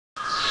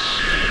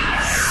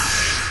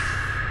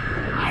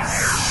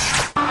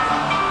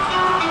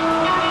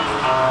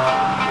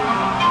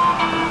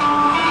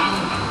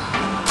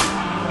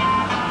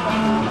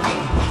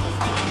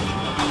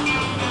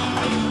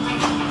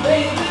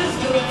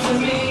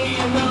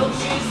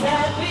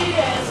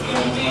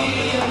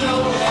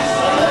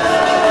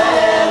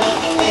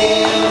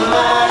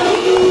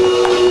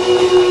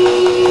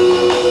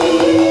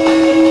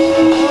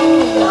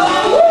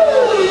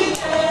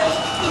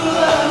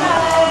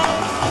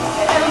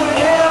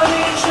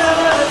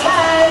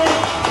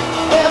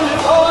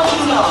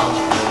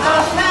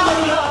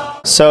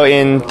So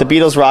in the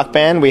Beatles Rock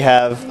Band, we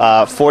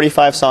have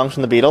 45 songs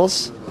from the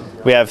Beatles.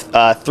 We have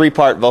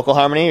 3-part vocal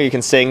harmony, where you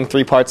can sing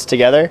 3 parts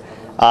together.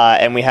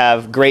 And we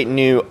have great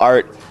new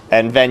art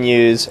and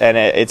venues, and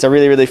it's a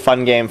really, really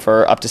fun game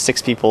for up to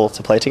 6 people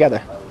to play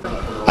together.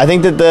 I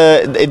think that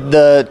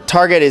the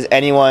target is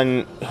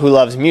anyone who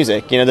loves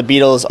music. You know, the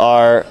Beatles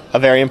are a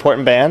very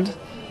important band,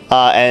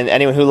 and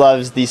anyone who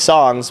loves these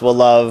songs will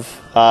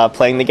love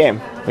playing the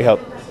game, we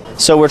hope.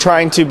 So we're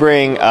trying to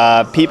bring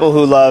people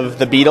who love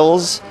the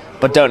Beatles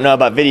but don't know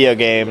about video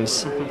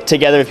games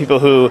together with people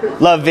who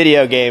love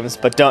video games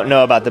but don't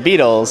know about the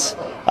Beatles,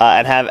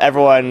 and have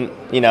everyone,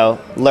 you know,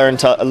 learn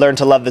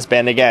to love this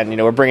band again. You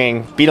know, we're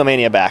bringing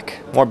Beatlemania back,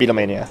 more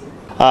Beatlemania.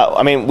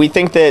 I mean, we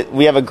think that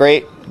we have a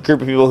great group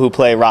of people who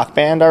play Rock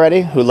Band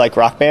already, who like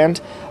Rock Band,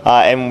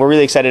 and we're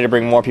really excited to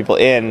bring more people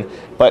in.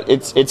 But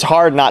it's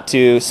hard not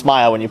to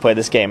smile when you play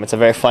this game. It's a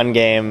very fun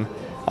game,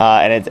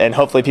 and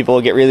hopefully people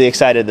will get really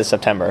excited this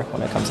September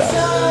when it comes out.